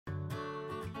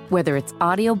Whether it's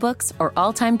audiobooks or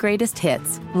all-time greatest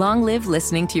hits, long live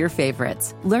listening to your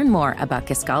favorites. Learn more about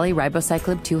Kisqali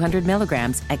Ribociclib 200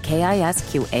 milligrams at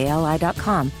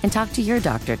KISQALI.com and talk to your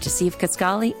doctor to see if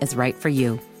Kisqali is right for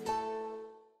you.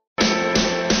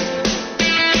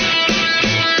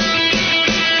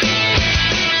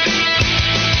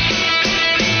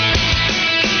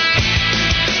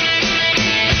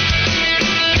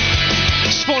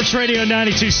 Sports Radio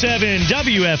 92.7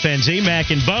 WFNZ.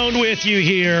 Mac and Bone with you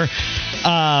here.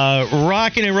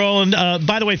 Rocking and rolling.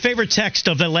 By the way, favorite text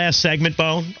of the last segment,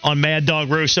 Bone, on Mad Dog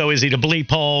Russo? Is he the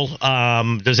bleep hole?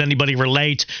 Does anybody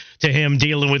relate to him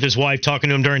dealing with his wife, talking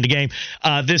to him during the game?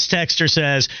 This texter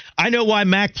says, I know why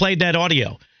Mac played that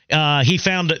audio. He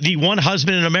found the one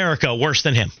husband in America worse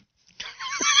than him.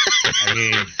 I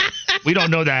mean, we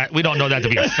don't know that. We don't know that to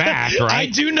be a fact, right? I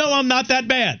do know I'm not that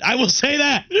bad. I will say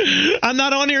that. I'm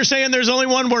not on here saying there's only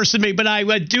one worse than me, but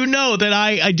I do know that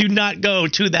I do not go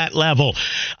to that level.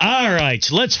 All right,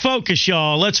 let's focus,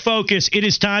 y'all. Let's focus. It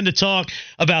is time to talk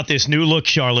about this new look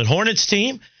Charlotte Hornets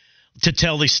team. To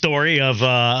tell the story of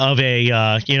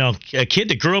a kid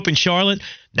that grew up in Charlotte,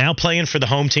 now playing for the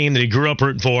home team that he grew up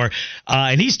rooting for,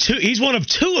 and he's one of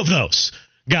two of those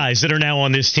guys that are now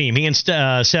on this team. He and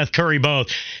Seth Curry both.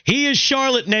 He is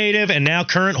Charlotte native and now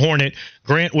current Hornet,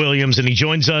 Grant Williams, and he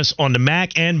joins us on the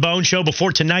Mac and Bone Show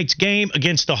before tonight's game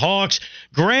against the Hawks.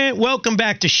 Grant, welcome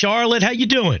back to Charlotte. How you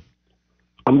doing?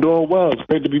 I'm doing well. It's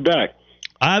great to be back.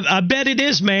 I bet it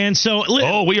is, man. So,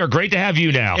 we are great to have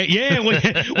you now. Yeah,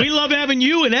 we love having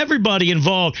you and everybody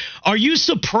involved. Are you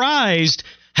surprised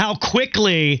how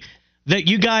quickly that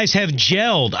you guys have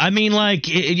gelled? I mean, like,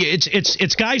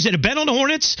 it's guys that have been on the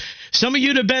Hornets, some of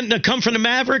you that come from the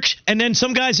Mavericks, and then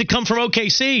some guys that come from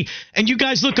OKC, and you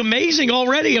guys look amazing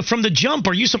already from the jump.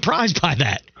 Are you surprised by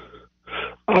that?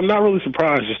 I'm not really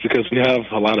surprised, just because we have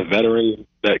a lot of veterans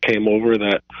that came over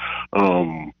that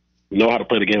know how to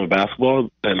play the game of basketball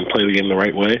and play the game the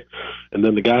right way. And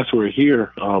then the guys who are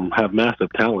here have massive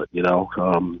talent, you know.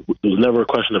 It was never a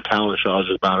question of talent, Shaw. It was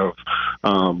just a matter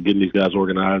of getting these guys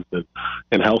organized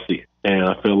and healthy. And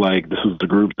I feel like this is the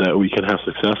group that we can have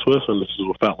success with, and this is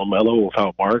without LaMelo,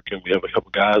 without Mark, and we have a couple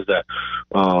guys that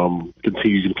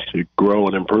continue to grow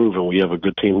and improve, and we have a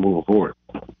good team moving forward.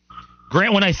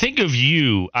 Grant, when I think of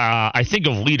you, I think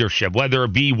of leadership, whether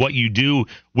it be what you do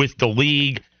with the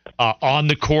league, on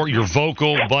the court, you're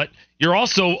vocal, but you're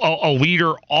also a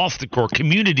leader off the court,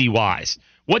 community-wise.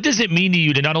 What does it mean to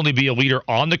you to not only be a leader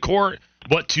on the court,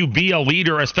 but to be a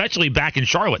leader, especially back in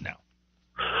Charlotte now?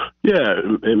 Yeah,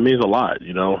 it means a lot,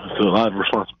 you know. It's a lot of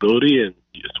responsibility, and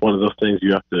it's one of those things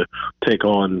you have to take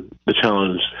on the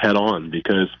challenge head on,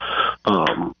 because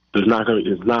we're not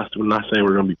saying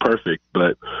we're going to be perfect,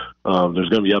 but there's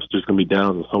going to be ups, there's going to be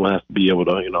downs, and someone has to be able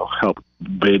to, you know, help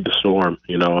bathe the storm,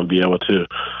 you know, and be able to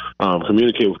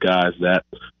communicate with guys that,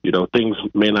 you know, things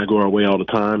may not go our way all the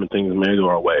time and things may go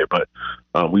our way, but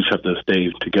we just have to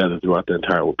stay together throughout the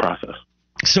entire process.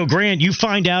 So, Grant, you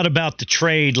find out about the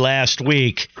trade last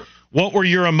week. What were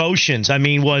your emotions? I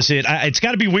mean, was it? It's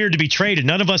got to be weird to be traded.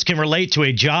 None of us can relate to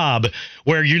a job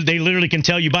where they literally can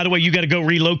tell you, by the way, you got to go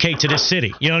relocate to this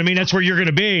city. You know what I mean? That's where you're going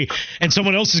to be, and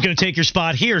someone else is going to take your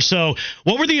spot here. So,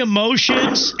 what were the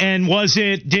emotions? And was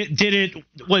it? Did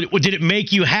it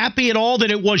make you happy at all that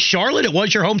it was Charlotte? It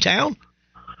was your hometown?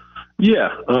 Yeah.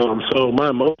 So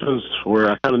my emotions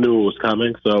were, I kind of knew it was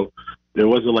coming. So it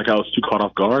wasn't like I was too caught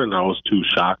off guard and I was too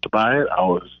shocked by it. I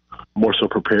was more so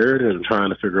prepared and trying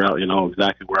to figure out, you know,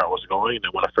 exactly where I was going.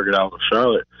 And when I figured out it was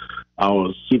Charlotte, I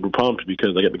was super pumped because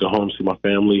I get to go home, see my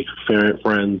family,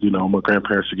 friends. You know, my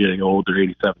grandparents are getting old. They're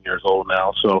 87 years old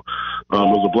now. So it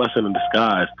was a blessing in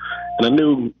disguise. And I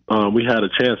knew we had a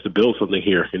chance to build something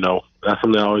here. You know, that's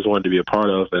something I always wanted to be a part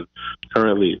of. And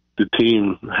currently the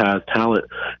team has talent,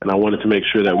 and I wanted to make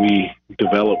sure that we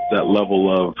develop that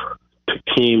level of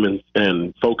team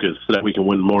and focus so that we can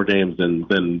win more games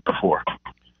than before.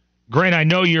 Grant, I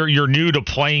know you're new to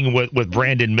playing with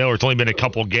Brandon Miller. It's only been a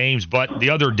couple games, but the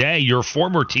other day your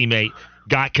former teammate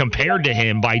got compared to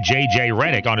him by J.J.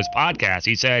 Redick on his podcast.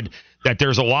 He said that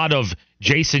there's a lot of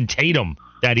Jason Tatum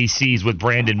that he sees with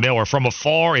Brandon Miller from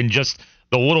afar, and just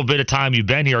the little bit of time you've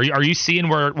been here. Are you seeing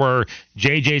where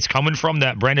J.J.'s coming from,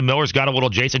 that Brandon Miller's got a little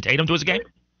Jason Tatum to his game?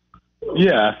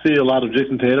 Yeah, I see a lot of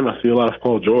Jason Tatum. I see a lot of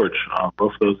Paul George.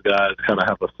 Both of those guys kind of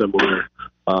have a similar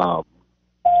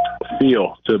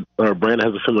feel to, or Brandon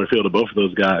has a similar feel to both of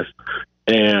those guys.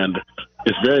 And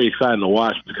it's very exciting to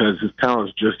watch because his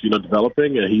talent's just,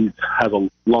 developing, and he has a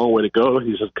long way to go.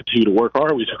 He's just continue to work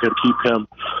hard. We just got to keep him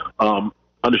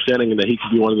understanding that he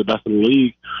could be one of the best in the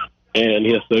league and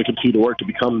he has to continue to work to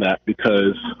become that,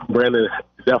 because Brandon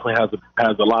definitely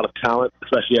has a lot of talent,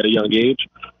 especially at a young age,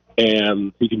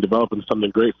 and he can develop into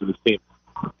something great for this team.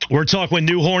 We're talking with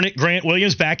new Hornet Grant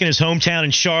Williams back in his hometown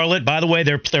in Charlotte. By the way,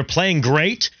 they're playing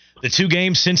great. The 2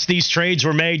 games since these trades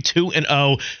were made,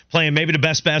 2-0, playing maybe the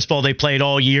best basketball they played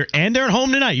all year, and they're at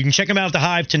home tonight. You can check them out at the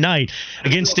Hive tonight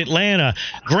against Atlanta.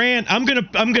 Grant, I'm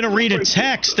gonna read a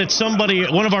text that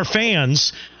one of our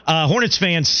fans, Hornets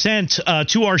fans, sent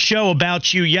to our show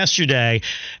about you yesterday,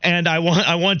 and I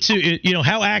want to,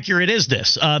 how accurate is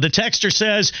this? The texter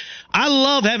says, "I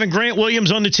love having Grant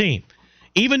Williams on the team.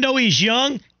 Even though he's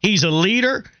young, he's a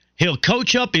leader. He'll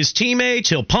coach up his teammates.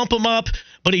 He'll pump them up,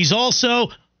 but he's also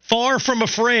far from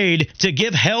afraid to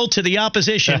give hell to the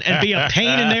opposition and be a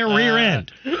pain in their rear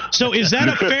end." So is that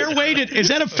a fair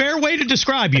way to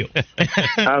describe you?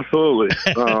 Absolutely.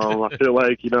 I feel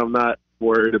like, I'm not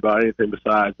worried about anything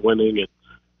besides winning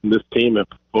and this team and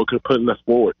putting us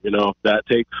forward. If that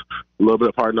takes a little bit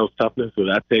of hard-nosed toughness, or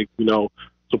that takes,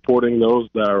 supporting those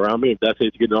that are around me, if that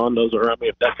takes getting on those around me,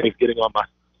 if that takes getting on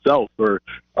myself or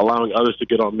allowing others to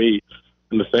get on me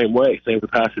in the same way, same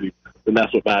capacity, then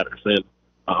that's what matters. And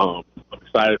I'm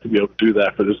excited to be able to do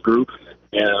that for this group,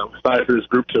 and I'm excited for this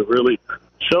group to really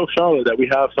show Charlotte that we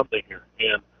have something here,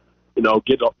 and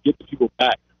get the people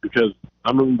back, because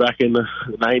I remember back in the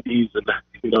 90s and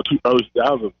early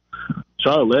 2000s,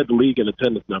 Charlotte led the league in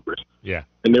attendance numbers. Yeah,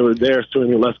 and they were there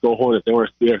screaming, "Let's go Hornets!" They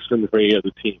weren't there screaming for any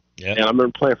other team. Yeah. And I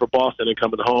remember playing for Boston and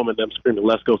coming home and them screaming,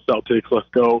 "Let's go Celtics! Let's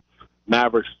go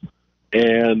Mavericks!"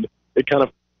 And it kind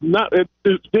of it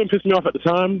didn't piss me off at the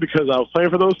time because I was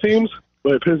playing for those teams,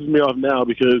 but it pisses me off now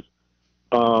because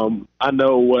I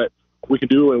know what we can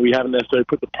do, and we haven't necessarily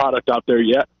put the product out there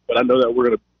yet, but I know that we're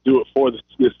going to do it for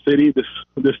this city,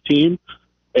 this team,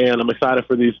 and I'm excited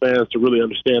for these fans to really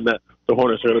understand that the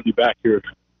Hornets are going to be back here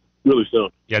really soon.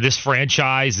 Yeah, this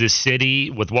franchise, this city,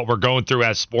 with what we're going through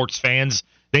as sports fans,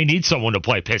 they need someone to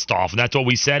play pissed off, and that's what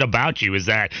we said about you, is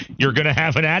that you're going to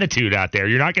have an attitude out there.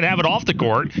 You're not going to have it off the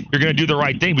court. You're going to do the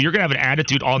right thing, but you're going to have an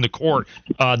attitude on the court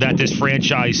that this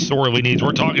franchise sorely needs.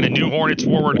 We're talking to new Hornets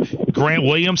forward Grant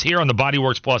Williams here on the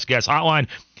Bodyworks Plus Guest Hotline.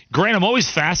 Grant, I'm always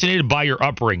fascinated by your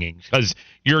upbringing, because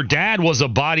your dad was a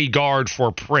bodyguard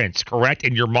for Prince, correct?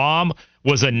 And your mom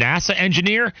was a NASA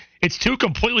engineer. It's 2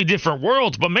 completely different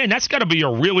worlds, but, man, that's got to be a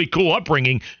really cool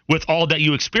upbringing with all that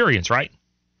you experienced, right?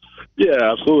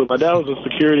 Yeah, absolutely. My dad was in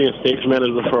security and stage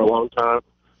management for a long time.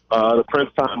 The Prince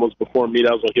time was before me.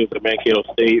 That was when he was at Mankato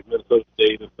State, Minnesota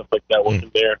State, and stuff like that,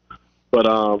 working there. But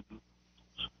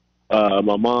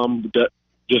my mom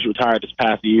just retired this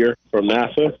past year from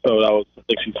NASA, so I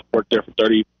think she worked there for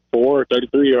 34,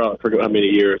 33, or I forget how many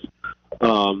years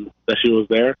that she was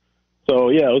there. So,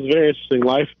 yeah, it was a very interesting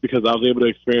life because I was able to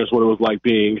experience what it was like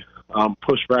being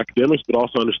pushed for academics, but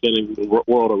also understanding the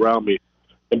world around me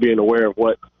and being aware of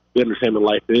what the entertainment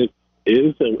life is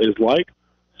like.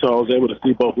 So I was able to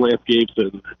see both landscapes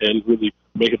and really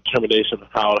make a determination of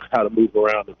how to move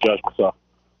around and judge myself.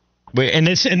 And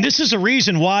this is a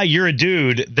reason why you're a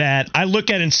dude that I look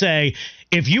at and say,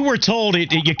 if you were told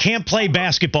you can't play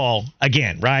basketball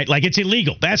again, right? Like, it's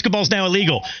illegal. Basketball's now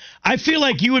illegal. I feel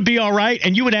like you would be all right,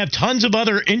 and you would have tons of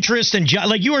other interests and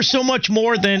like, you are so much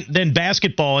more than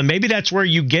basketball, and maybe that's where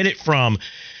you get it from.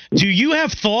 Do you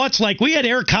have thoughts? Like, we had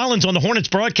Eric Collins on the Hornets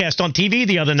broadcast on TV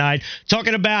the other night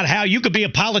talking about how you could be a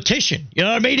politician. You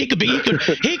know what I mean? He could be a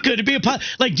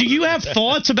like. Do you have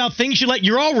thoughts about things you like?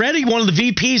 You're already one of the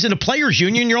VPs in the Players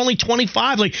Union. You're only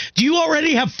 25. Like, do you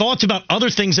already have thoughts about other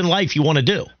things in life you want to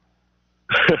do?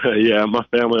 Yeah, my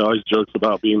family always jokes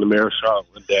about being the mayor of Charlotte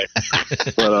one day,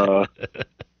 but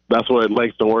that's what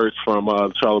Langston Words from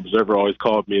the Charlotte Observer always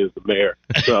called me, as the mayor.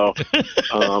 So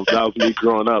that was me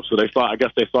growing up. So I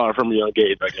guess they saw it from a young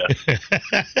age, I guess.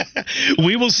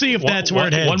 We will see if that's where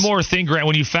it heads. One more thing, Grant.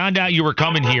 When you found out you were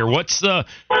coming here, what's the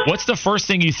first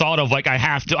thing you thought of? Like,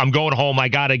 I'm going home. I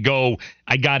gotta go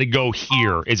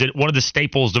here. Is it one of the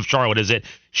staples of Charlotte? Is it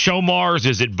Shomar's?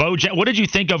 Is it Bojack? What did you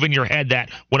think of in your head that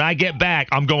when I get back,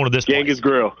 I'm going to this place? Genghis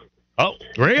Grill. Oh,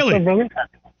 really? What's up, brother?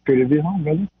 Good to be home,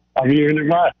 brother. I'll be here in the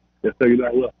ride. Yes, sir, you know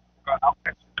I will.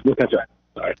 We'll catch up.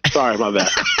 Sorry, my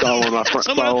bad. Saw one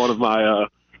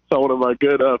of my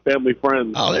good family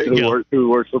friends who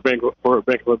works for Bank of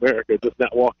America, just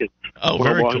not walking. Oh,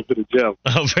 very walking cool. to the gym.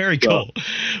 Oh, very cool.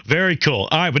 Very cool.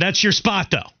 All right, but that's your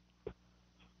spot, though.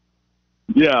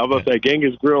 Yeah, I was about to say,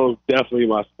 Genghis Grill is definitely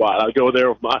my spot. I go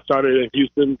there. I started in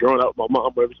Houston, growing up with my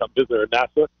mom every time I visited at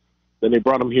NASA. Then they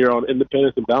brought them here on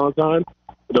Independence and Valentine.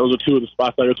 Those are 2 of the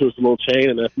spots I go to. It's a little chain,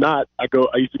 and if not, I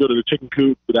used to go to the Chicken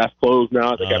Coop, but that's closed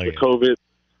now. They got the COVID.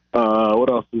 What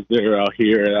else is there out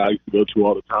here that I used to go to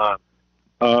all the time?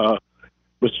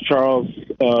 Mr. Charles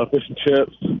Fish and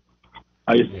Chips.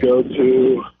 I used to go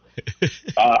to,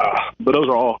 but those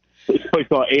are all. This place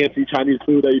called A&C Chinese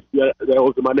Food. That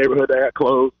was in my neighborhood. That had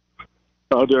closed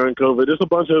during COVID. There's a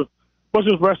bunch of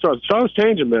restaurants. Charlotte's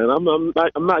changing, man. I'm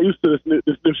not used to this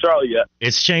new Charlotte yet.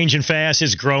 It's changing fast.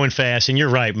 It's growing fast. And you're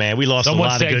right, man. We lost a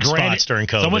lot of good spots during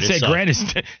COVID. Someone said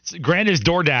Grant is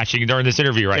door dashing during this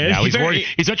interview right now.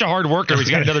 He's such a hard worker. He's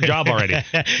got another job already.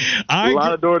 A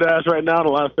lot of DoorDash right now,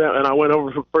 and I went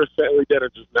over for first family dinner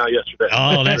just now yesterday.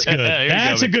 Oh, that's good.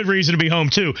 That's a good reason to be home,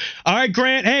 too. All right,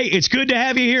 Grant, hey, it's good to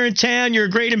have you here in town. You're a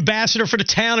great ambassador for the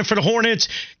town and for the Hornets.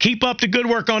 Keep up the good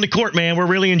work on the court, man. We're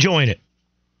really enjoying it.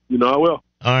 You know I will.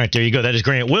 All right, there you go. That is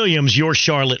Grant Williams, your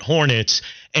Charlotte Hornets.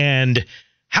 And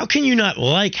how can you not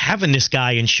like having this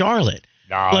guy in Charlotte?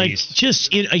 No,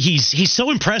 he's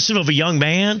so impressive of a young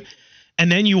man.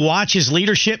 And then you watch his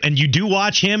leadership, and you do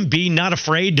watch him be not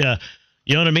afraid to,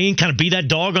 you know what I mean, kind of be that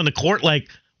dog on the court. Like,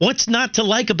 what's not to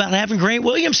like about having Grant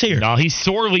Williams here? No, he's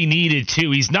sorely needed,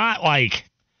 too. He's not like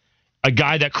a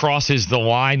guy that crosses the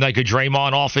line like a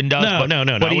Draymond often does. No.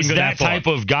 But he's that type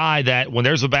of guy that when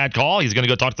there's a bad call, he's going to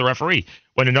go talk to the referee.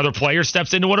 When another player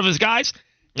steps into one of his guys,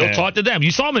 he'll talk to them.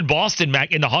 You saw him in Boston,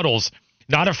 Mac, in the huddles,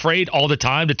 not afraid all the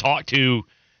time to talk to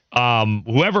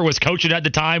whoever was coaching at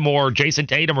the time, or Jason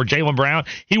Tatum or Jaylen Brown.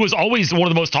 He was always one of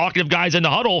the most talkative guys in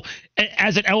the huddle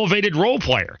as an elevated role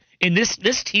player. And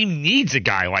this team needs a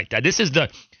guy like that. This is the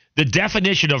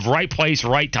definition of right place,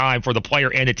 right time for the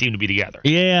player and the team to be together.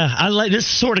 Yeah, I like this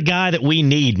sort of guy that we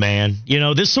need, man. You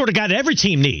know, this sort of guy that every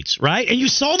team needs, right? And you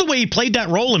saw the way he played that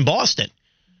role in Boston.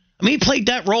 I mean, he played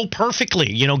that role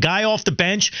perfectly. You know, guy off the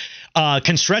bench,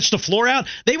 can stretch the floor out.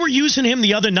 They were using him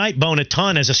the other night, Bone, a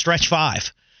ton as a stretch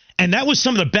five. And that was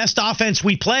some of the best offense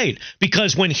we played,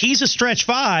 because when he's a stretch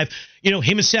five, you know,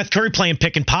 him and Seth Curry playing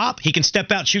pick and pop, he can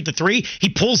step out, shoot the three. He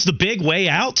pulls the big way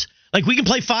out. Like, we can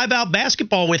play 5-out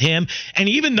basketball with him, and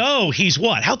even though he's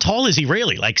what? How tall is he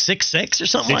really? Like 6'6" or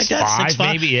something like that? 6'5",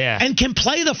 maybe, yeah. And can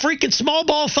play the freaking small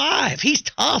ball five. He's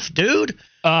tough, dude.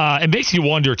 It makes you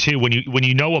wonder, too, when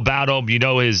you know about him, you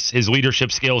know his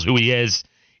leadership skills, who he is.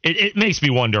 It makes me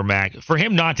wonder, Mac, for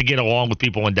him not to get along with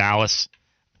people in Dallas.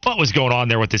 What was going on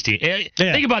there with this team? Yeah.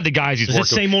 Think about the guys he's working with.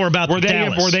 Say more about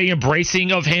Dallas. Were they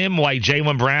embracing of him like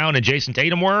Jaylen Brown and Jason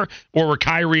Tatum were? Or were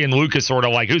Kyrie and Lucas sort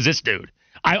of like, who's this dude?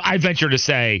 I venture to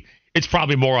say it's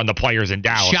probably more on the players in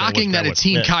Dallas. Shocking that a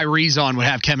team Kyrie's on would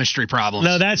have chemistry problems.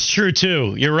 No, that's true,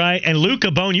 too. You're right. And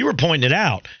Luka, Bone, you were pointing it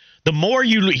out. The more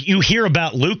you hear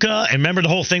about Luka, and remember the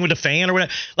whole thing with the fan or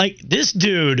whatever, like, this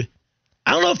dude,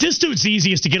 I don't know if this dude's the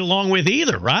easiest to get along with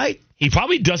either, right? He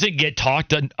probably doesn't get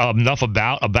talked enough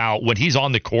about when he's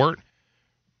on the court,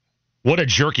 what a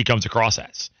jerk he comes across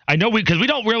as. I know because we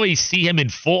don't really see him in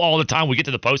full all the time. We get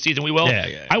to the postseason, we will.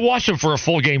 Yeah. I watched him for a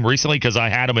full game recently because I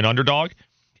had him in underdog,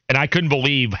 and I couldn't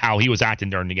believe how he was acting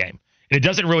during the game. And it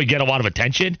doesn't really get a lot of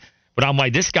attention, but I'm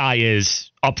like, this guy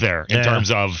is up there in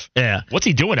terms of what's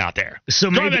he doing out there.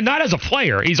 So maybe, not as a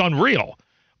player, he's unreal.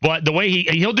 But the way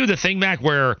he'll do the thing, Mac,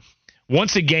 where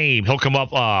once a game he'll come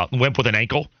up limp with an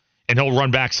ankle, and he'll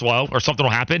run back slow, or something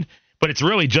will happen. But it's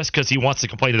really just because he wants to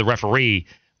complain to the referee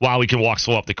while he can walk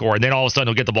slow up the court. And then all of a sudden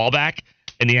he'll get the ball back,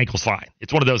 and the ankle's fine.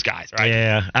 It's one of those guys, right?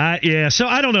 Yeah. So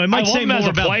I don't know. It might say more as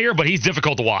a about player, but he's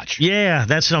difficult to watch. Yeah,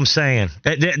 that's what I'm saying.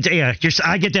 I get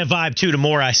that vibe, too, the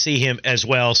more I see him as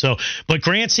well. So, but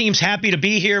Grant seems happy to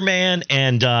be here, man,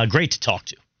 and great to talk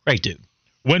to. Great dude.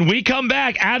 When we come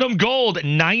back, Adam Gold,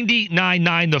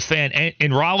 99.9 The Fan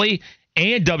in Raleigh,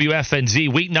 and WFNZ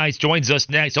weeknights joins us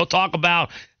next. He'll talk about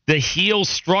the heel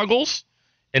struggles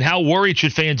and how worried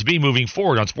should fans be moving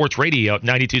forward on Sports Radio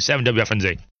 92.7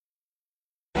 WFNZ.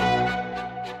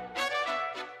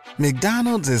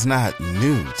 McDonald's is not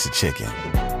new to chicken,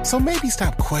 so maybe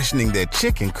stop questioning their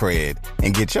chicken cred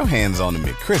and get your hands on the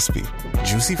McCrispy.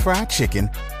 Juicy fried chicken,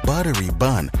 buttery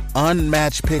bun,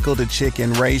 unmatched pickle to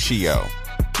chicken ratio.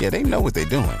 Yeah, they know what they're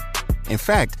doing. In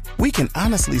fact, we can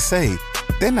honestly say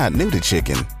they're not new to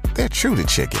chicken, they're true to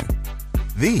chicken.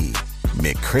 The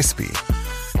McCrispy.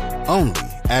 Only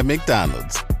at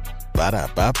McDonald's.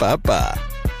 Ba-da-ba-ba-ba.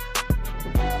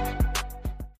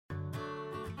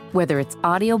 Whether it's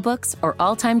audiobooks or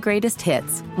all-time greatest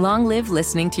hits, long live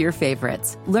listening to your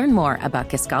favorites. Learn more about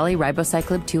Kisqali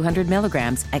Ribociclib 200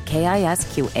 milligrams at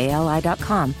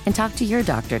KISQALI.com and talk to your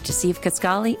doctor to see if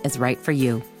Kisqali is right for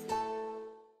you.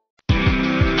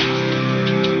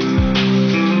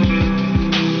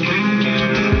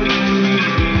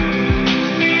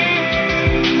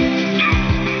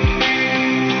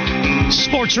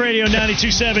 Sports Radio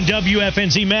 92.7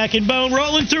 WFNZ, Mac and Bone,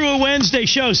 rolling through a Wednesday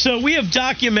show. So we have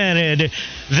documented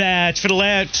that for the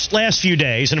last few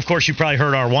days, and of course you probably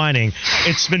heard our whining,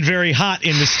 it's been very hot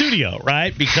in the studio,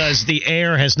 right? Because the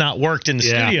air has not worked in the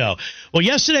studio. Well,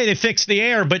 yesterday they fixed the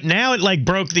air, but now it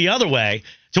broke the other way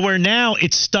to where now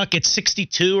it's stuck at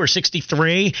 62 or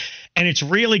 63, and it's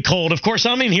really cold. Of course,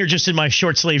 I'm in here just in my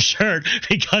short sleeve shirt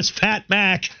because Pat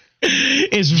Mack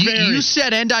is very. You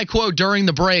said, and I quote during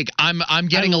the break, I'm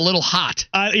getting a little hot.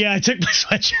 Yeah, I took my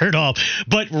sweatshirt off.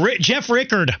 But Jeff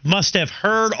Rickard must have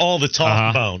heard all the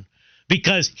talk, Bone,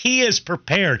 because he is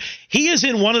prepared. He is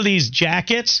in one of these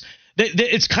jackets.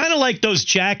 It's kind of like those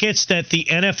jackets that the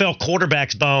NFL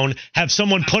quarterbacks, Bone, have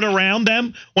someone put around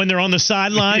them when they're on the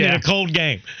sideline in a cold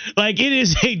game. Like, it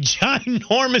is a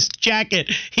ginormous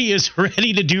jacket. He is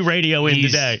ready to do radio in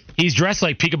today. He's dressed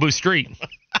like Peekaboo Street.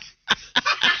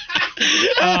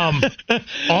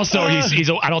 Also,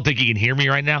 I don't think he can hear me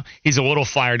right now. He's a little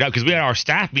fired up because we had our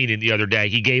staff meeting the other day.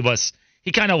 He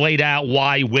kind of laid out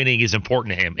why winning is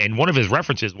important to him. And one of his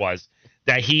references was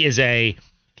that he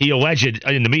alleged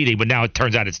in the meeting, but now it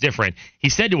turns out it's different. He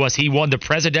said to us he won the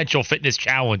Presidential Fitness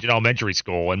Challenge in elementary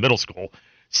school and middle school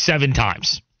 7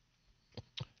 times.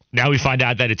 Now we find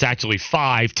out that it's actually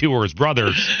 5, 2 are his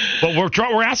brothers. But we're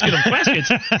asking him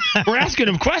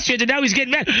questions. And now he's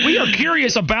getting mad. We are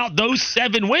curious about those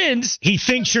 7 wins. He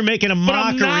thinks you're making a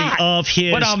mockery of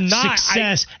his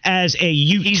success as a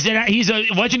youth. He's a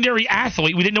legendary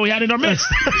athlete we didn't know he had in our midst.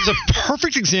 It's a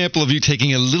perfect example of you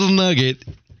taking a little nugget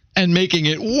and making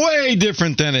it way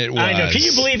different than it was. I know. Can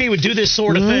you believe he would do this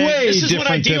sort of thing? This is what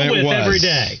I deal with every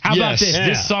day. How about this? Yeah.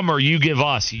 This summer, you give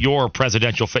us your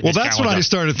presidential fitness Well, that's calendar. what I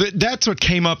started. That's what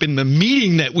came up in the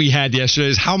meeting that we had yesterday,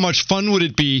 is how much fun would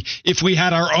it be if we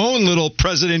had our own little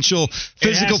presidential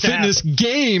physical fitness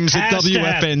games at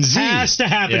WFNZ. Has to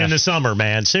happen in the summer,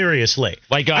 man. Seriously.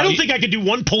 I don't think I could do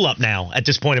 1 pull-up now at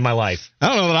this point in my life. I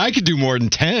don't know that I could do more than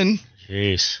 10.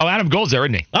 Jeez. Oh, Adam Gold's there,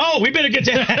 isn't he? Oh, we better get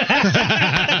to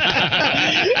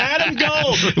Adam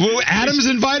Gold. Well, Adam's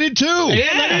invited too.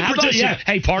 Yeah,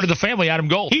 Hey, part of the family, Adam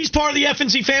Gold. He's part of the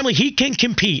FNZ family. He can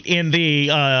compete in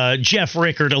the Jeff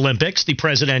Rickard Olympics, the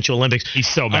Presidential Olympics. He's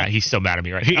so mad. He's so mad at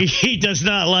me right now. He does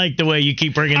not like the way you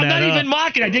keep bringing that up. I'm not even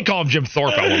mocking. I did call him Jim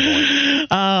Thorpe at one point.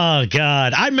 Oh,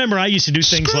 God. I remember I used to do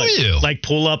things like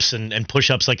pull-ups and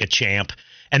push-ups like a champ.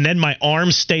 And then my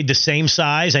arms stayed the same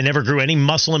size. I never grew any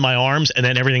muscle in my arms, and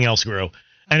then everything else grew.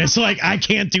 And it's like I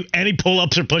can't do any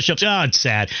pull-ups or push-ups. Oh, it's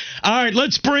sad. All right,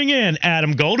 let's bring in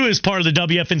Adam Gold, who is part of the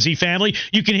WFNZ family.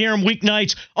 You can hear him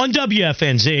weeknights on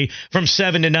WFNZ from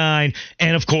 7 to 9.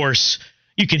 And, of course,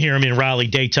 you can hear him in Raleigh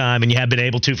daytime, and you have been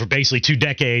able to for basically 2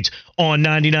 decades on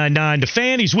 99.9 The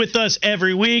Fan. He's with us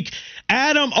every week.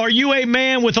 Adam, are you a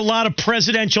man with a lot of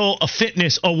presidential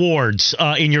fitness awards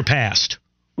in your past?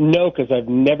 No, because I've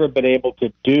never been able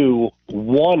to do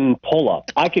 1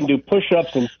 pull-up. I can do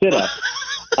push-ups and sit-ups,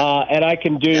 and I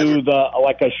can do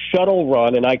a shuttle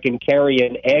run, and I can carry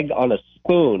an egg on a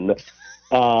spoon.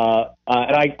 And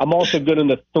I'm also good in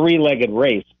the 3-legged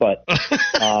race, but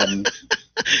I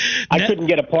couldn't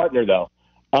get a partner though.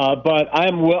 But I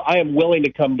am willing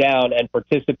to come down and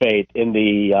participate in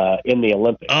the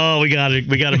Olympics. Oh, we got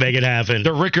to make it happen.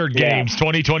 The Rickard Games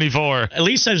 2024. At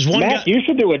least there's one. Matt, you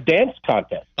should do a dance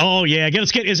contest. Oh yeah,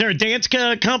 is there a dance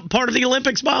part of the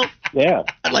Olympics, Bob? Yeah,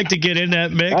 I'd like to get in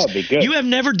that mix. That would be good. You have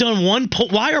never done 1 pull.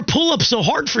 Why are pull-ups so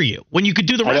hard for you when you could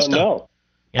do the rest of them? I don't know.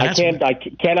 Yeah, I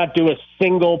cannot do a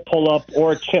single pull-up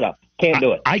or a chin-up. Can't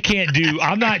do it.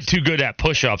 I'm not too good at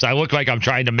push-ups. I look like I'm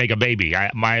trying to make a baby.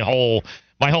 My whole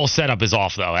setup is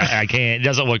off, though. I can't. It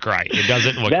doesn't look right. It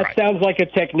doesn't look right. That sounds like a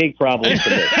technique problem to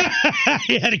me.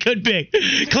 Yeah, it could be.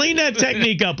 Clean that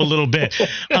technique up a little bit.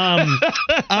 All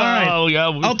right. Oh, yeah.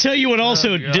 I'll tell you what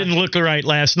also didn't look right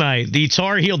last night. The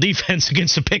Tar Heel defense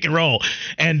against the pick and roll.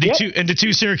 And the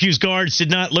 2 Syracuse guards did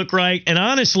not look right. And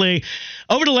honestly,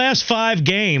 over the last 5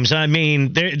 games, I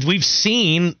mean, we've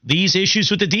seen these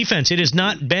issues with the defense. It has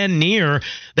not been near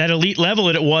that elite level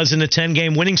that it was in the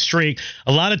 10-game winning streak.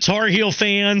 A lot of Tar Heel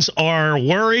fans are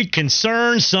worried,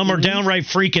 concerned. Some are downright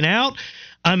freaking out.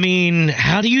 I mean,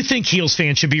 how do you think Heels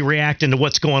fans should be reacting to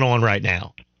what's going on right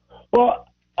now? Well,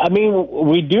 I mean,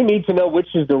 we do need to know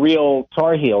which is the real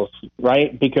Tar Heels,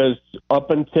 right? Because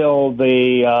up until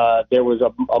there was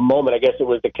a moment, I guess it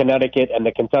was the Connecticut and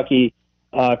the Kentucky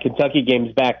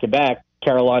games back-to-back,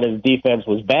 Carolina's defense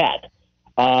was bad.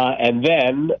 And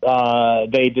then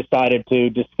they decided to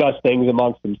discuss things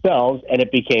amongst themselves, and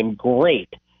it became great.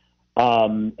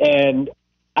 And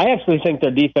I actually think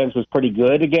their defense was pretty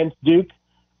good against Duke,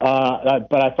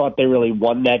 but I thought they really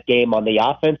won that game on the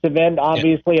offensive end,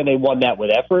 obviously, and they won that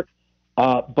with effort.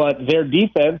 But their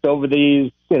defense over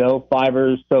these, 5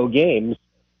 or so games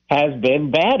has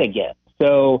been bad again.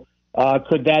 So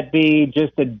Could that be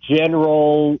just a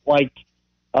general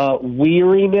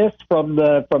weariness from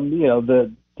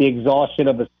the exhaustion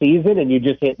of a season, and you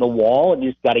just hit the wall and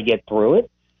you just got to get through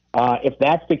it? If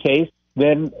that's the case,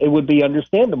 then it would be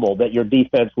understandable that your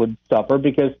defense would suffer,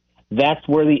 because that's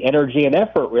where the energy and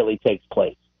effort really takes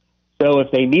place. So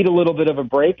if they need a little bit of a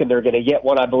break, and they're going to get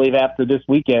one, I believe, after this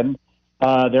weekend,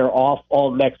 they're off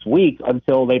all next week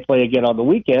until they play again on the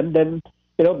weekend, then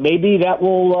maybe that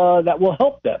will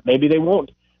help them. Maybe they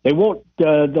won't.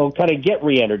 They'll kind of get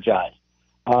re-energized.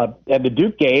 And the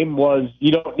Duke game was,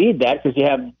 you don't need that because you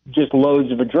have just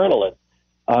loads of adrenaline.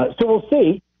 So we'll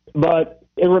see, but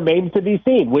it remains to be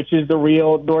seen, which is the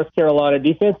real North Carolina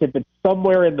defense. If it's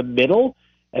somewhere in the middle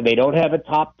and they don't have a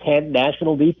top 10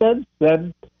 national defense,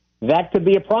 then that could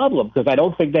be a problem, because I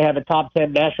don't think they have a top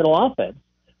 10 national offense.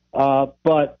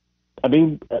 But I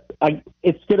mean,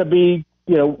 it's going to be,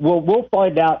 we'll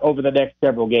find out over the next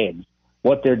several games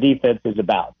what their defense is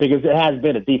about, because it has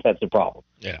been a defensive problem.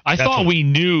 Yeah, I thought we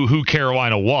knew who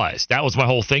Carolina was. That was my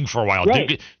whole thing for a while.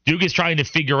 Right. Duke is trying to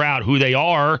figure out who they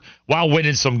are while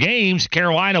winning some games.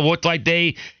 Carolina looked like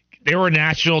they were a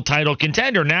national title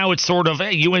contender. Now it's sort of,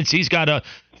 hey, UNC's got to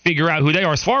figure out who they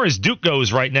are. As far as Duke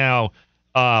goes right now,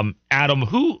 Adam,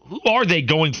 who are they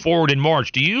going forward in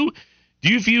March? Do you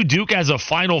view Duke as a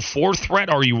Final Four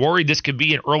threat? Are you worried this could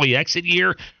be an early exit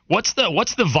year? What's the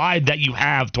vibe that you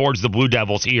have towards the Blue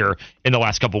Devils here in the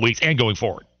last couple of weeks and going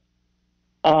forward?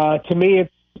 To me,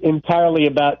 it's entirely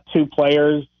about two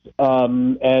players,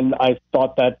 and I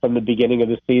thought that from the beginning of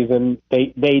the season.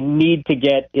 They need to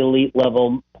get elite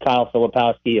level Kyle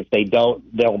Filipowski. If they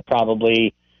don't, they'll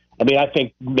probably. I mean, I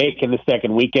think making the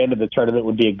second weekend of the tournament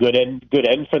would be a good end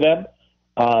for them.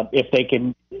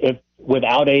 If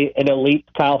without an elite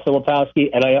Kyle Filipowski,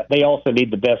 and they also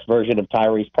need the best version of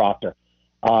Tyrese Proctor.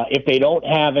 If they don't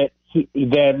have it,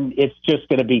 then it's just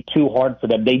going to be too hard for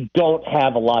them. They don't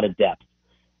have a lot of depth.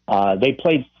 They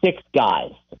played 6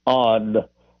 guys on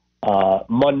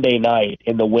Monday night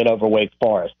in the win over Wake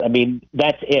Forest. I mean,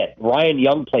 that's it. Ryan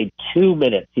Young played 2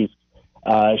 minutes.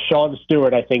 Sean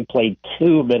Stewart, I think, played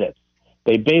 2 minutes.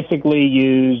 They basically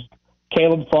used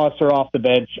Caleb Foster off the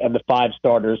bench, and the 5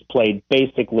 starters played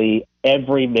basically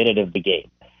every minute of the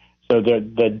game. So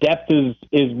the depth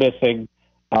is missing.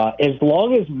 As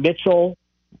long as Mitchell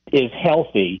is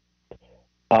healthy,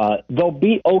 they'll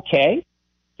be okay,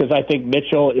 because I think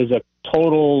Mitchell is a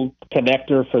total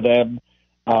connector for them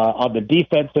on the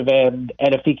defensive end.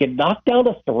 And if he can knock down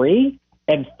a 3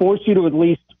 and force you to at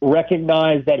least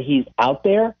recognize that he's out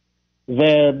there,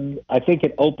 then I think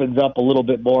it opens up a little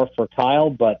bit more for Kyle.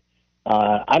 But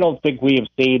I don't think we have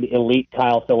seen elite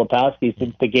Kyle Filipowski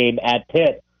since the game at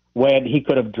Pitt, when he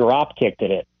could have drop kicked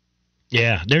it in.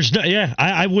 Yeah,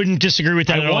 I wouldn't disagree with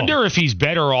that at all. I wonder if he's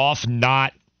better off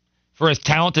not, for as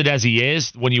talented as he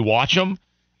is, when you watch him,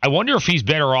 I wonder if he's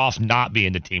better off not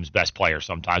being the team's best player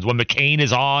sometimes. When McCain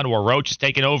is on, or Roach is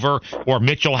taking over, or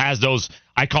Mitchell has those,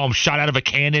 I call them shot out of a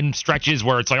cannon stretches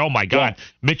where it's like, oh my God, yeah,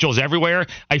 Mitchell's everywhere.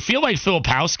 I feel like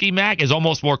Filipowski, Mac, is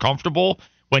almost more comfortable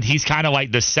when he's kind of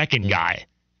like the second guy.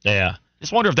 Yeah.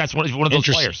 Just wonder if that's one of those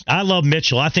players. I love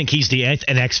Mitchell. I think he's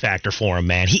an X factor for him,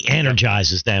 man. He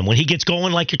energizes them when he gets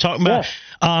going, like you're talking about.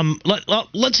 Yeah.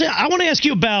 Let's say I want to ask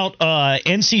you about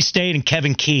NC State and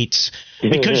Kevin Keatts,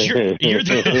 because you're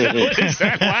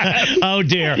the oh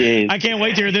dear, jeez. I can't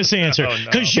wait to hear this answer,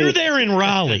 because you're there in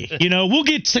Raleigh.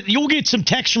 You'll get some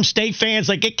text from State fans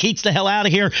like, get Keatts the hell out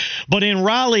of here. But in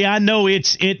Raleigh, I know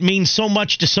it means so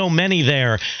much to so many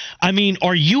there. I mean,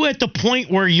 are you at the point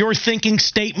where you're thinking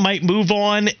State might move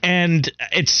on? And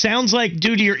it sounds like,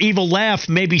 due to your evil laugh,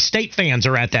 maybe State fans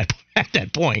are at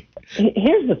that point.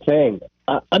 Here's the thing.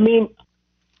 I mean,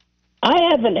 I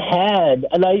haven't had,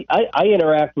 and I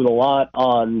interact with a lot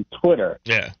on Twitter.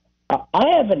 Yeah.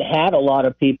 I haven't had a lot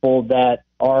of people that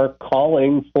are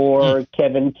calling for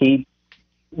Kevin Keatts'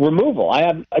 removal. I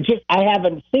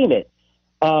haven't seen it.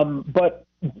 But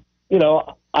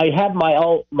I have my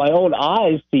own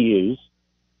eyes to use,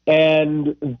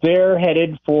 and they're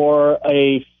headed for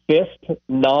a 5th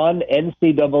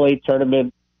non-NCAA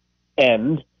tournament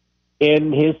end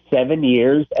in his 7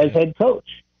 years as head coach.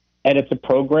 And it's a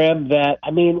program that,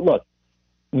 I mean, look,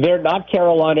 they're not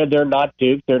Carolina, they're not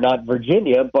Duke, they're not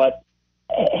Virginia, but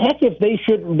heck, if they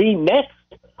shouldn't be next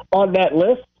on that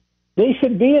list, they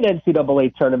should be an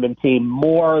NCAA tournament team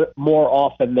more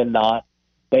often than not.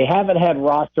 They haven't had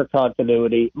roster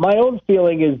continuity. My own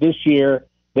feeling is this year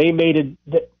they made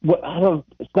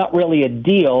it's not really a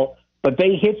deal, but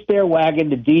they hitched their wagon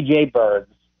to DJ Burns,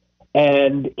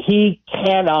 and he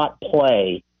cannot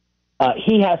play.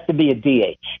 He has to be a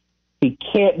DH. He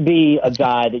can't be a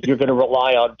guy that you're going to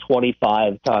rely on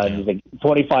 25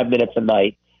 minutes a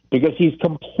night, because he's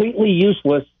completely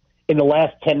useless in the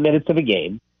last 10 minutes of a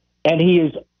game, and he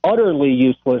is utterly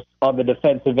useless on the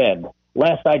defensive end.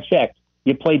 Last I checked,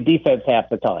 you played defense half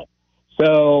the time.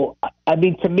 So, I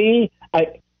mean, to me,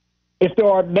 if there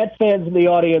are Mets fans in the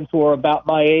audience who are about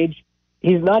my age,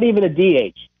 he's not even a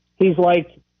DH. He's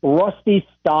like Rusty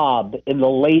Staub in the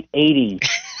late 80s.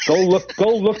 Go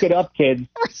look it up, kids.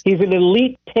 He's an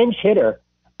elite pinch hitter,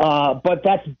 but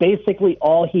that's basically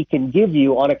all he can give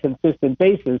you on a consistent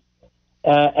basis.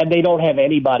 And they don't have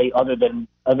anybody other than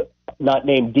not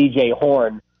named DJ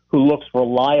Horn, who looks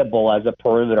reliable as a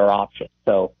perimeter option.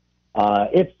 So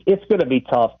it's going to be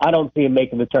tough. I don't see him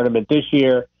making the tournament this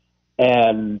year.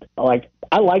 And I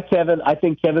like Kevin. I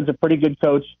think Kevin's a pretty good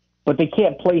coach, but they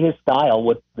can't play his style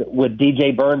with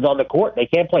DJ Burns on the court. They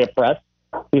can't play a press.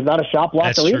 He's not a shot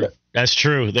blocker either. That's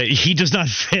true. He does not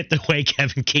fit the way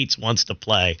Kevin Keats wants to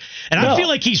play. And I feel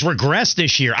like he's regressed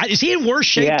this year. Is he in worse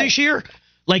shape this year?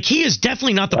 Like, he is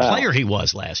definitely not the player he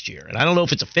was last year. And I don't know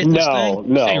if it's a fitness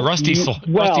thing. No. Say Rusty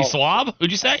Slob?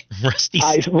 Who'd you say? Rusty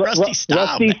Staub. Rusty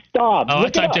Staub. Oh, I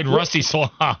typed in Rusty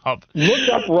Slob. Look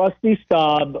up Rusty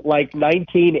Staub,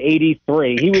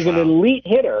 1983. He was an elite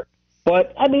hitter.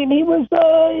 But, I mean, he was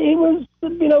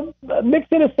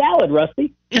mixed in a salad,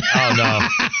 Rusty. Oh, no.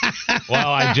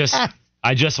 Well,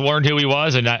 I just learned who he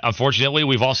was, and unfortunately,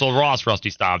 we've also lost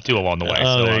Rusty Staub, too, along the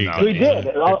way. We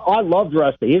did. I loved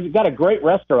Rusty. He's got a great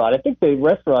restaurant. I think the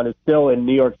restaurant is still in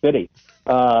New York City.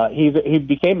 He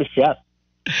became a chef.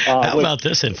 How about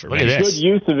this information?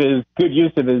 Good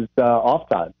use of his off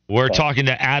time. We're talking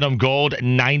to Adam Gold,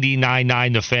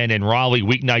 99.9 The Fan in Raleigh,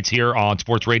 weeknights here on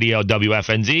Sports Radio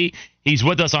WFNZ. He's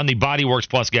with us on the Bodyworks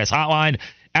Plus guest hotline.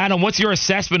 Adam, what's your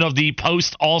assessment of the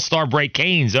post-All-Star break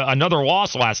Canes? Another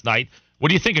loss last night.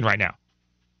 What are you thinking right now?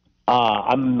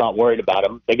 I'm not worried about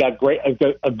them. They got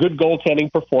a good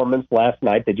goaltending performance last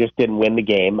night. They just didn't win the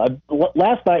game.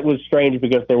 Last night was strange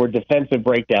because there were defensive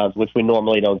breakdowns, which we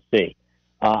normally don't see.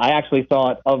 I actually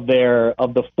thought of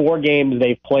the 4 games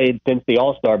they've played since the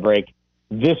All-Star break,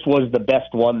 this was the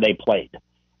best one they played.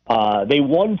 They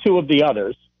won 2 of the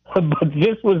others, but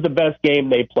this was the best game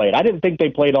they played. I didn't think they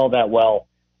played all that well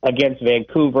against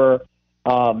Vancouver,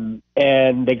 and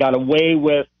they got away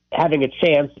with having a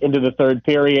chance into the third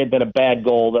period. Then a bad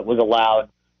goal that was allowed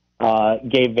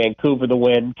gave Vancouver the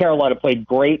win. Carolina played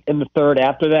great in the third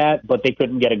after that, but they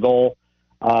couldn't get a goal.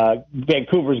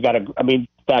 Vancouver's got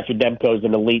Thatcher Demko's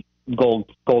an elite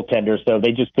goaltender, so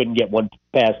they just couldn't get one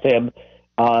past him.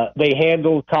 They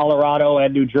handled Colorado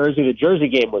and New Jersey. The Jersey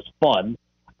game was fun,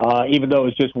 even though it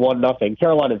was just 1-0.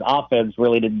 Carolina's offense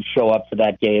really didn't show up for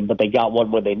that game, but they got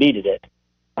one when they needed it.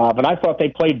 But I thought they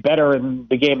played better in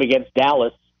the game against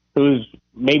Dallas, who's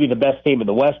maybe the best team in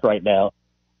the West right now,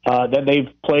 than they've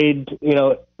played,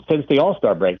 since the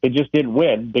All-Star break. They just didn't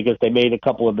win because they made a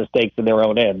couple of mistakes in their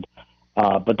own end.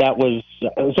 But that was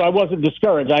so I wasn't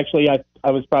discouraged. Actually,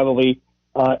 I was probably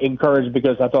encouraged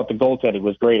because I thought the goaltending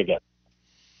was great again.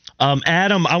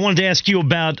 Adam, I wanted to ask you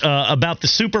about the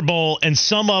Super Bowl and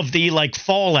some of the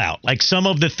fallout, some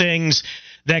of the things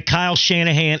that Kyle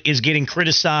Shanahan is getting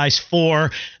criticized for,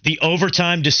 the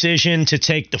overtime decision to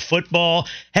take the football.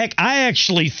 Heck, I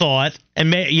actually thought,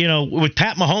 and with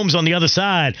Pat Mahomes on the other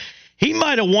side, he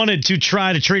might have wanted to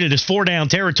try to treat it as 4-down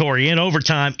territory in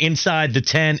overtime inside the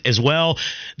 10 as well.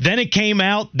 Then it came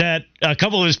out that a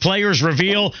couple of his players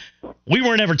reveal we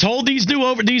weren't ever told these new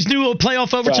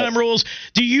playoff overtime rules.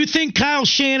 Do you think Kyle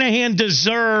Shanahan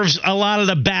deserves a lot of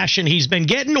the bashing he's been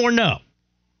getting, or no?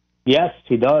 Yes,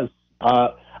 he does.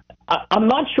 I'm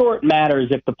not sure it matters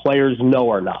if the players know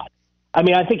or not. I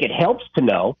mean, I think it helps to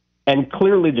know, and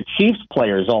clearly the Chiefs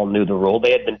players all knew the rule.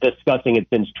 They had been discussing it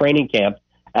since training camp,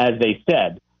 as they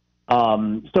said.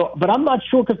 But I'm not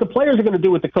sure because the players are going to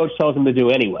do what the coach tells them to do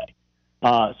anyway.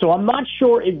 So I'm not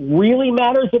sure it really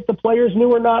matters if the players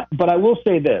knew or not, but I will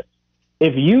say this.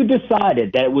 If you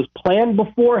decided that it was planned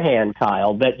beforehand,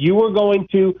 Kyle, that you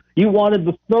wanted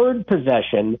the third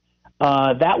possession,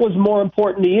 that was more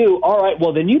important to you. All right,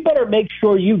 well, then you better make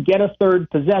sure you get a third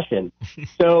possession.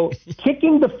 So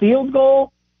kicking the field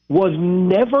goal was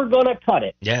never going to cut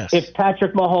it if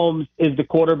Patrick Mahomes is the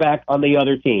quarterback on the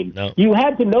other team. No. You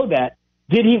had to know that.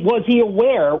 Was he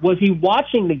aware? Was he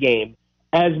watching the game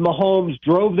as Mahomes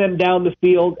drove them down the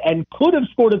field and could have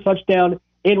scored a touchdown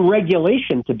in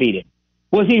regulation to beat him?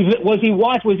 Was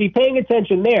he paying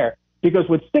attention there? Because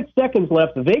with 6 seconds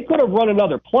left, they could have run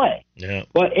another play. Yeah.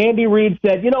 But Andy Reid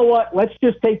said, you know what, let's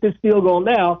just take this field goal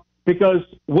now because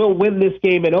we'll win this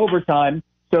game in overtime.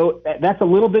 So that's a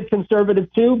little bit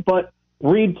conservative too, but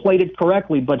Reed played it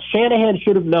correctly, but Shanahan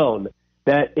should have known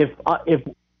that if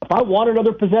I want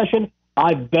another possession,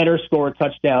 I better score a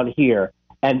touchdown here.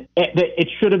 And it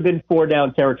should have been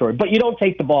 4-down territory. But you don't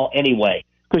take the ball anyway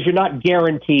because you're not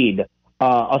guaranteed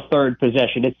a third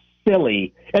possession. It's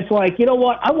silly. It's like, you know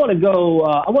what? I want to go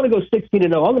 16-0.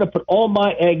 I'm going to put all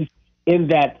my eggs in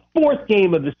that fourth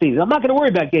game of the season. I'm not going to worry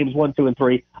about games 1, 2, and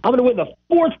 3. I'm going to win the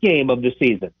fourth game of the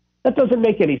season. That doesn't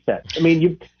make any sense. I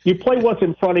mean, you play what's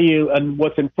in front of you, and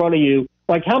what's in front of you.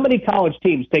 Like, how many college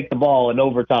teams take the ball in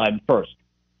overtime first?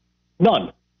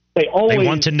 None. They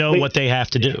want to know what they have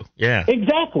to do. Yeah,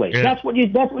 exactly. Yeah. That's what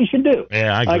you should do.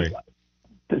 Yeah, I agree.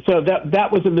 So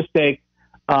that was a mistake.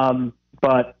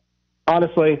 But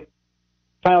honestly,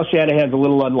 Kyle Shanahan's a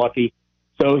little unlucky.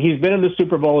 So he's been in the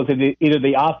Super Bowl as either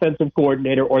the offensive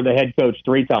coordinator or the head coach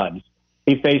 3 times.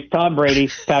 He faced Tom Brady,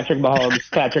 Patrick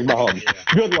Mahomes.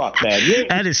 Good luck, man.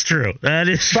 That is true. That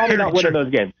is probably not winning those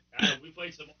games. We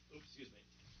played some. Excuse me.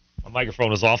 My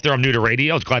microphone was off there. I'm new to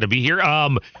radio. I was glad to be here.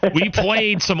 We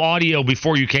played some audio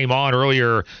before you came on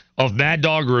earlier of Mad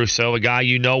Dog Russo, a guy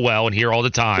you know well and hear all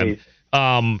the time,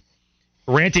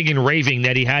 ranting and raving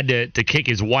that he had to kick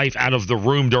his wife out of the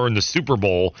room during the Super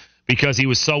Bowl because he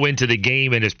was so into the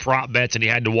game and his prop bets and he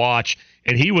had to watch.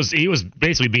 And he was